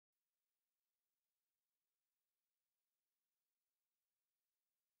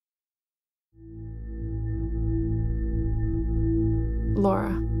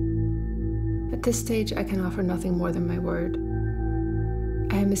Laura. At this stage, I can offer nothing more than my word.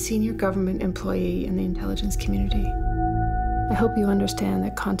 I am a senior government employee in the intelligence community. I hope you understand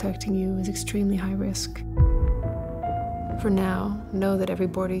that contacting you is extremely high risk. For now, know that every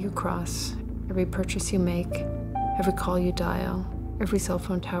border you cross, every purchase you make, every call you dial, every cell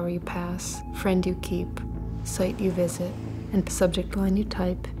phone tower you pass, friend you keep, site you visit, and subject line you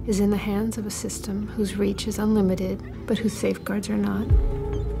type is in the hands of a system whose reach is unlimited, but whose safeguards are not.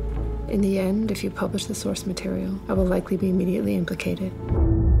 In the end, if you publish the source material, I will likely be immediately implicated.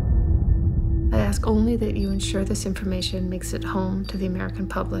 I ask only that you ensure this information makes it home to the American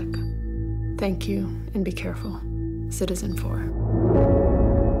public. Thank you, and be careful. Citizenfour.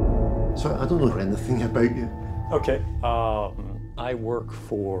 Sorry, I don't know anything about you. Okay, I work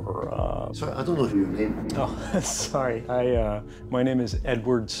for... Sorry, I don't know your name. Oh, sorry. My name is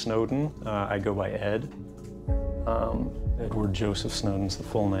Edward Snowden. I go by Ed. Edward Joseph Snowden's the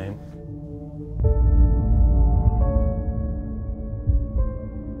full name.